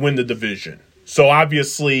loss, they win the division. So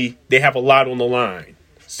obviously, they have a lot on the line.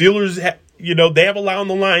 Steelers, they have a lot on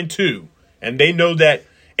the line too. And they know that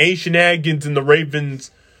any shenanigans in the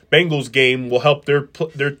Ravens-Bengals game will help their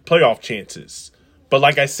playoff chances. But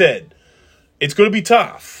like I said, it's going to be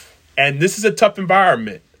tough. And this is a tough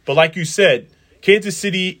environment. But like you said, Kansas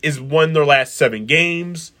City has won their last 7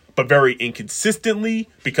 games, but very inconsistently,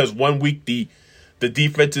 because one week the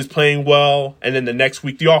defense is playing well, and then the next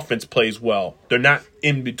week the offense plays well. They're not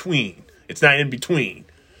in between. It's not in between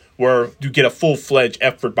where you get a full-fledged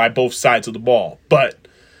effort by both sides of the ball. But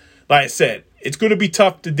like I said, it's going to be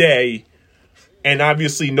tough today, and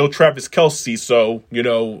obviously no Travis Kelce, so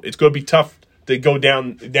it's going to be tough to go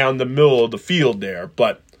down the middle of the field there.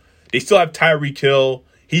 But they still have Tyreek Hill.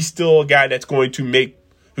 He's still a guy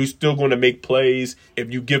who's still going to make plays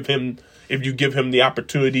if you give him the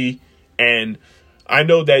opportunity. And I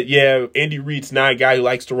know that, Andy Reid's not a guy who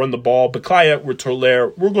likes to run the ball, but Clyde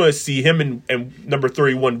Edwards-Helaire, we're going to see him and number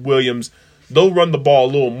 31 Williams. They'll run the ball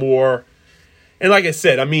a little more. And like I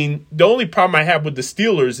said, the only problem I have with the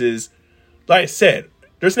Steelers is, like I said,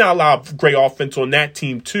 there's not a lot of great offense on that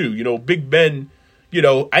team too. Big Ben,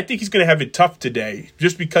 I think he's going to have it tough today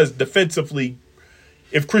just because defensively,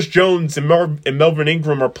 if Chris Jones and Melvin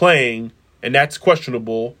Ingram are playing, and that's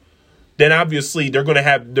questionable, then obviously they're going to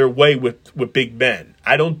have their way with Big Ben.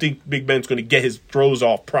 I don't think Big Ben's going to get his throws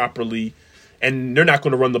off properly, and they're not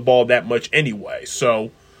going to run the ball that much anyway.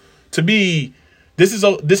 So, to me, this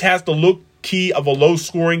has the look key of a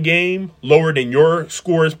low-scoring game, lower than your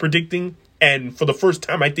score is predicting. And for the first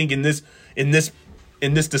time, I think in this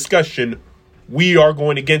discussion, we are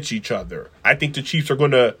going against each other. I think the Chiefs are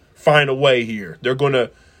going to find a way here. They're going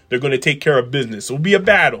to take care of business. It'll be a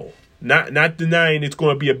battle. Not denying it's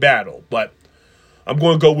going to be a battle, but I'm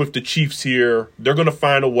going to go with the Chiefs here. They're going to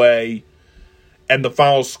find a way, and the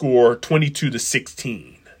final score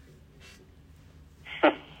 22-16.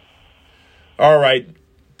 All right,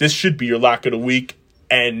 this should be your lock of the week,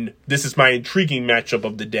 and this is my intriguing matchup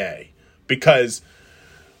of the day because,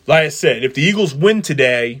 like I said, if the Eagles win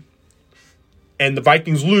today and the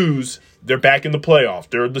Vikings lose, they're back in the playoff.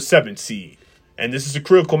 They're the 7th seed. And this is a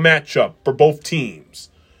critical matchup for both teams.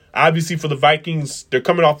 Obviously, for the Vikings, they're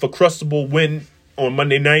coming off a crushable win on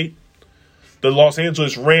Monday night. The Los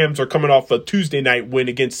Angeles Rams are coming off a Tuesday night win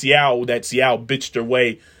against Seattle that Seattle bitched their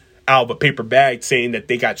way out of a paper bag saying that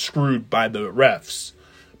they got screwed by the refs.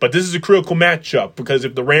 But this is a critical matchup because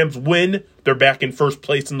if the Rams win, they're back in first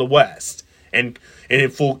place in the West and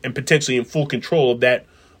potentially in full control of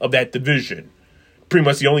that division. Pretty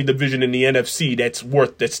much the only division in the NFC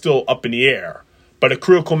that's still up in the air. But a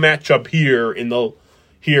critical matchup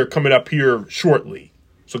here coming up here shortly.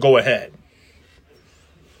 So go ahead.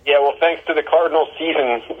 Yeah, well, thanks to the Cardinals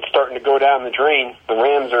season starting to go down the drain, the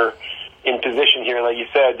Rams are in position here, like you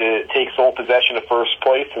said, to take sole possession of first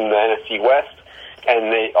place in the NFC West,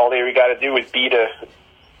 and all they got to do is beat a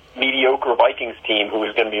mediocre Vikings team who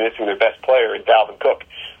is going to be missing their best player in Dalvin Cook.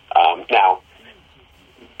 Now,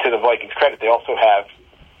 to the Vikings' credit, they also have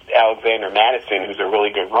Alexander Madison, who's a really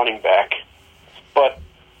good running back. But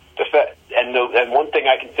and one thing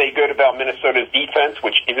I can say good about Minnesota's defense,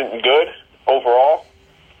 which isn't good overall,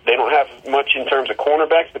 they don't have much in terms of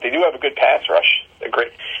cornerbacks, but they do have a good pass rush.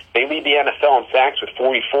 They lead the NFL in sacks with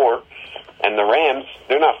 44, and the Rams,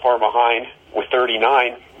 they're not far behind with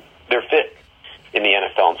 39. They're fifth in the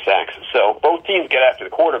NFL in sacks. So both teams get after the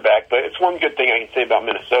quarterback, but it's one good thing I can say about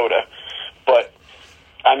Minnesota. But,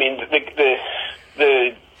 I mean,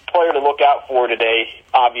 the player to look out for today,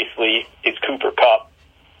 obviously, is Cooper Kupp.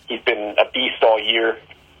 He's been a beast all year.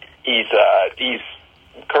 He's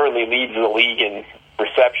currently leads the league in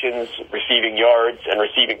receptions, receiving yards, and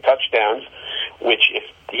receiving touchdowns, which if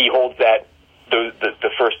he holds that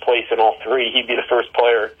the first place in all three, he'd be the first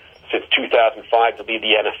player since 2005 to lead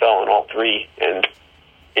the NFL in all three, and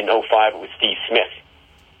in 2005 it was Steve Smith.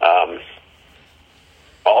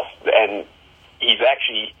 And he's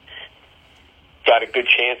actually got a good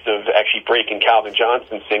chance of actually breaking Calvin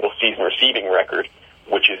Johnson's single-season receiving record,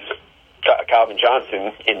 which is Calvin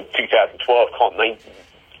Johnson in 2012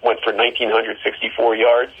 went for 1,964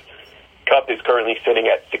 yards. Kupp is currently sitting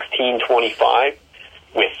at 1,625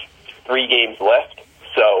 with 3 games left.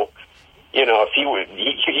 So, you know, if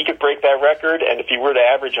he could break that record, and if he were to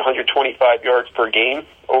average 125 yards per game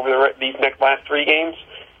over these last 3 games,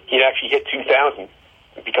 he'd actually hit 2,000,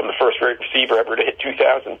 become the first receiver ever to hit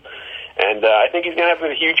 2,000. And I think he's going to have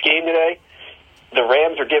a huge game today. The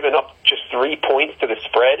Rams are giving up just 3 points to the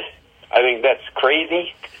spread. I think that's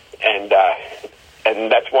crazy, and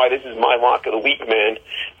that's why this is my lock of the week, man.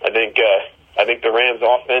 I think the Rams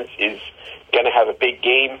offense is going to have a big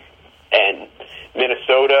game, and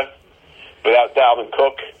Minnesota, without Dalvin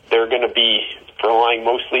Cook, they're going to be relying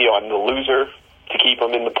mostly on the loser to keep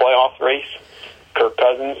them in the playoff race, Kirk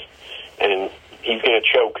Cousins, and he's going to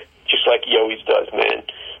choke just like he always does, man.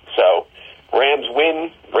 So Rams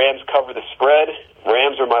win, Rams cover the spread.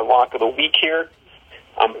 Rams are my lock of the week here.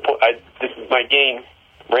 This is my game.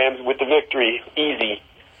 Rams with the victory, easy.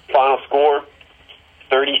 Final score,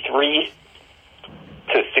 33-16.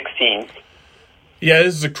 Yeah,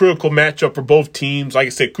 this is a critical matchup for both teams. Like I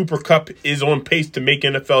said, Cooper Kupp is on pace to make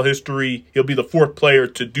NFL history. He'll be the 4th player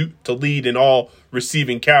to lead in all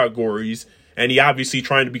receiving categories, and he obviously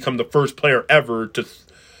trying to become the first player ever to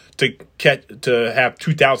have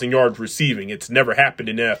 2,000 yards receiving. It's never happened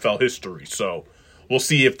in NFL history, so we'll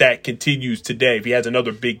see if that continues today, if he has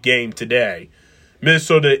another big game today.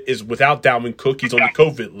 Minnesota is without Dalvin Cook. He's on the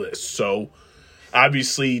COVID list. So,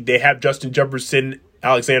 obviously, they have Justin Jefferson,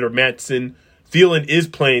 Alexander Mattison. Thielen is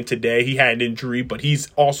playing today. He had an injury, but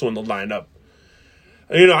he's also in the lineup.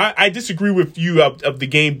 You know, I disagree with you of the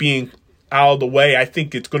game being out of the way. I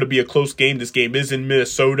think it's going to be a close game. This game is in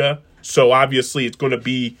Minnesota. So, obviously, it's going to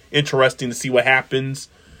be interesting to see what happens.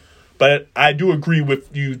 But I do agree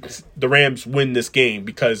with you, the Rams win this game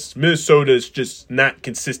because Minnesota is just not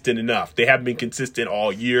consistent enough. They haven't been consistent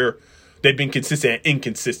all year. They've been consistent and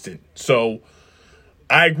inconsistent. So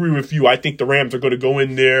I agree with you. I think the Rams are going to go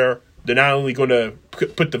in there. They're not only going to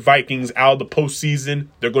put the Vikings out of the postseason,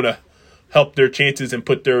 they're going to help their chances and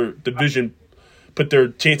put their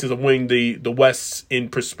chances of winning the West in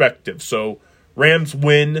perspective. So Rams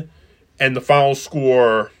win, and the final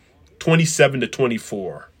score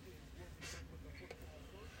 27-24.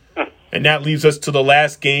 And that leaves us to the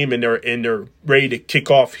last game, and they're ready to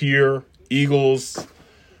kick off here. Eagles,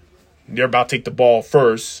 they're about to take the ball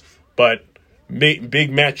first, but big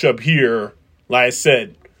matchup here. Like I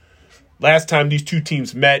said, last time these two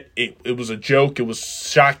teams met, it was a joke. It was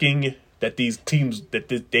shocking that these teams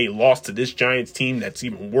they lost to this Giants team that's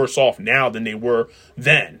even worse off now than they were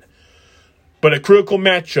then. But a critical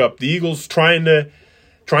matchup. The Eagles trying to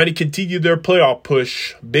continue their playoff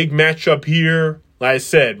push. Big matchup here. Like I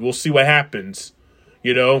said, we'll see what happens.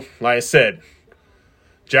 You know, like I said,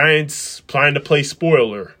 Giants planning to play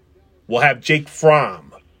spoiler. We'll have Jake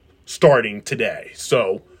Fromm starting today.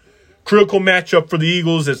 So, critical matchup for the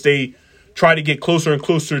Eagles as they try to get closer and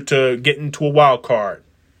closer to getting to a wild card.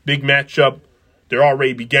 Big matchup. They're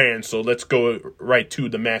already began, so let's go right to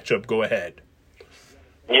the matchup. Go ahead.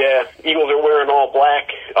 Yeah, Eagles are wearing all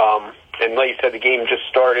black. And like you said, the game just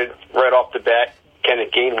started right off the bat.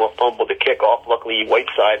 Kenneth Gainwell fumbled the kickoff. Luckily,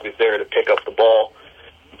 Whiteside was there to pick up the ball.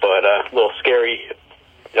 But a little scary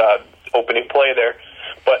opening play there.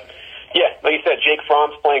 But Yeah, like you said, Jake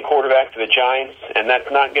Fromm's playing quarterback for the Giants, and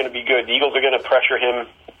that's not going to be good. The Eagles are going to pressure him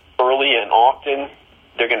early and often.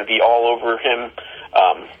 They're going to be all over him.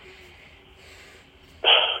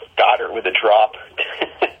 Goddard with a drop.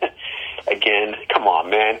 Again, come on,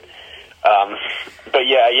 man. But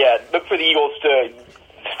yeah, look for the Eagles to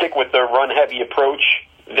stick with their run-heavy approach.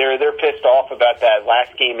 They're pissed off about that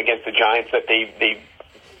last game against the Giants that they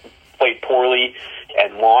played poorly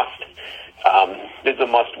and lost. This is a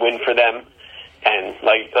must-win for them. And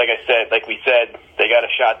like we said, they got a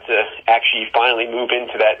shot to actually finally move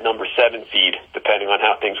into that number 7 seed, depending on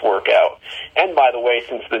how things work out. And by the way,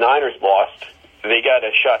 since the Niners lost, they got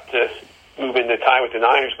a shot to move into tie with the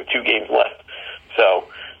Niners with 2 games left. So,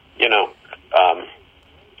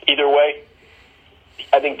 either way,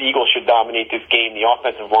 I think the Eagles should dominate this game. The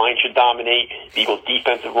offensive line should dominate. The Eagles'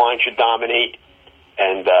 defensive line should dominate.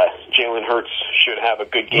 And Jalen Hurts should have a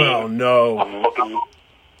good game. Oh, no.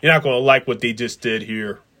 You're not going to like what they just did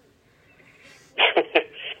here.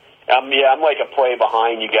 I'm like a play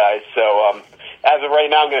behind you guys. So, as of right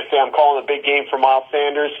now, I'm going to say I'm calling a big game for Miles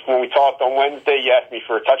Sanders. When we talked on Wednesday, you asked me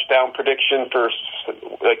for a touchdown prediction for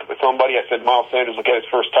somebody. I said Miles Sanders will get his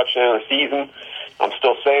first touchdown of the season. I'm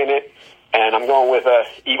still saying it. And I'm going with a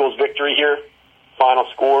Eagles victory here. Final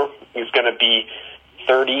score is going to be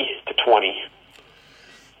 30-20.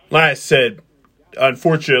 Like I said,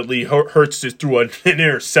 unfortunately, Hurts just threw an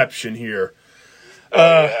interception here.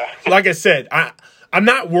 Like I said, I'm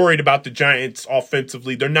not worried about the Giants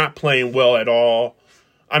offensively. They're not playing well at all.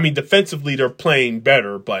 I mean, defensively, they're playing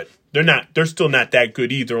better, but they're still not that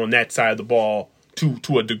good either on that side of the ball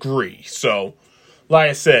to a degree. So, like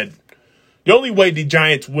I said, the only way the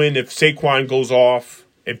Giants win if Saquon goes off,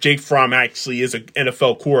 if Jake Fromm actually is an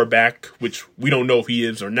NFL quarterback, which we don't know if he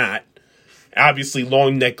is or not. Obviously,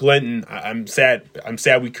 Long Neck Glenton, I'm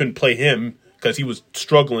sad we couldn't play him because he was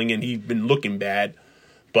struggling and he'd been looking bad.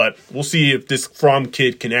 But we'll see if this Fromm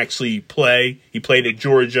kid can actually play. He played at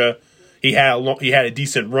Georgia. He had a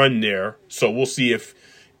decent run there. So we'll see if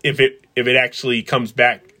it actually comes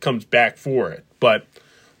back for it. But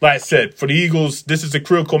like I said, for the Eagles, this is a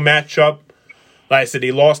critical matchup. Like I said,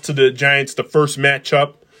 they lost to the Giants the first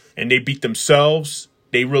matchup, and they beat themselves.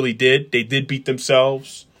 They really did. They did beat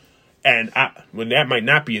themselves. And that might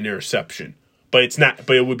not be an interception, but it's not.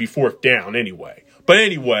 But it would be 4th down anyway. But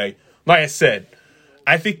anyway, like I said,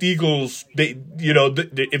 I think the Eagles,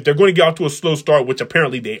 if they're going to get off to a slow start, which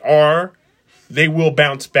apparently they are, they will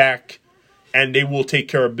bounce back and they will take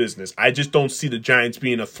care of business. I just don't see the Giants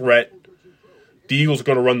being a threat. The Eagles are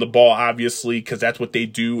going to run the ball, obviously, because that's what they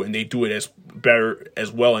do, and they do it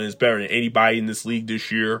as well and as better than anybody in this league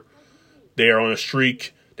this year. They are on a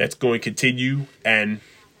streak that's going to continue, and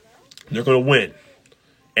they're going to win.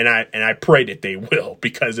 And I pray that they will,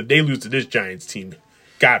 because if they lose to this Giants team,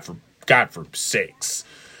 God for sakes.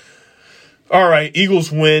 All right,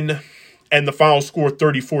 Eagles win, and the final score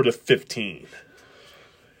 34-15.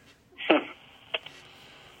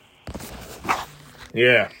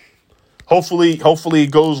 Yeah. Hopefully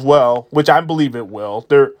it goes well, which I believe it will.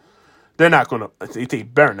 They're not going to. They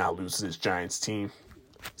better not lose to this Giants team.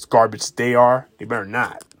 It's garbage they are. They better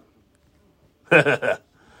not. But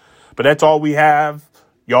that's all we have.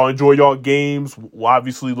 Y'all enjoy y'all games. We'll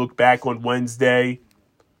obviously look back on Wednesday.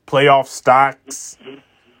 Playoff stocks.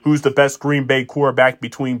 Who's the best Green Bay quarterback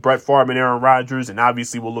between Brett Favre and Aaron Rodgers? And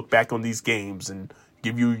obviously we'll look back on these games and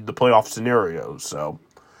give you the playoff scenarios. So,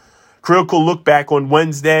 critical look back on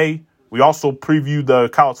Wednesday. We also preview the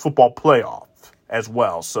college football playoff as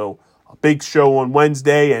well. So, a big show on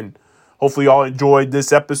Wednesday, and hopefully y'all enjoyed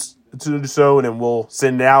this episode, and we'll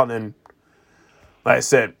send it out. And like I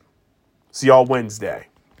said, see y'all Wednesday.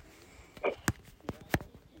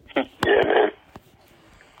 Yeah.